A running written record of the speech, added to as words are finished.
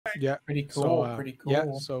Yeah. Pretty cool. So, pretty cool. Yeah.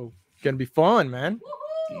 So gonna be fun, man.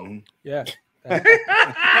 Yeah.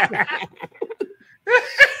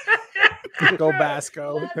 Go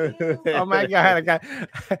Basco. Oh my God.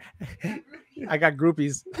 I got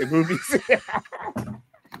groupies. The groupies.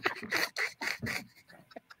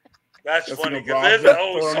 That's Just funny see no because there's bra an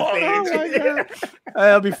old on song. stage. Oh my God.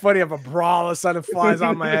 It'll be funny if a brawl of a sudden flies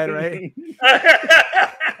on my head, right?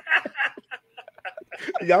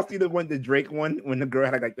 Y'all see the one, the Drake one, when the girl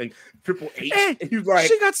had like Triple H? Hey, and he was like,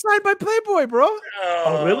 she got signed by Playboy, bro.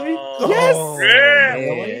 "Oh, really? Yes. Oh, Yeah.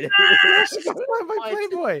 man." Yeah, she got signed by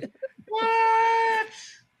Playboy. What?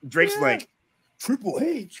 Drake's Yeah. like, Triple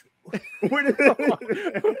H.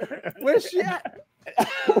 Where's she at?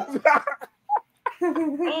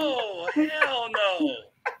 Oh, hell no.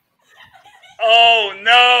 Oh,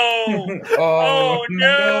 no. Oh,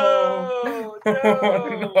 no.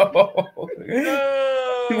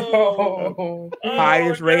 No.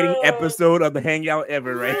 Highest rating no. episode of the Hangout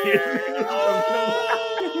ever, right here.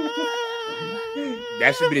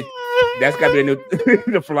 That should be that's gotta be the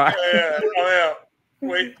new the fly. Oh, yeah.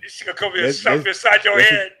 Wait, she's gonna come here and Let's- stuff inside your let's-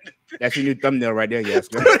 head. That's your new thumbnail right there, yes.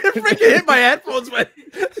 It freaking hit my headphones, man.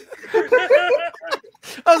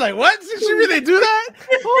 I was like, what? Did she really do that?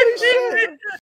 Holy shit.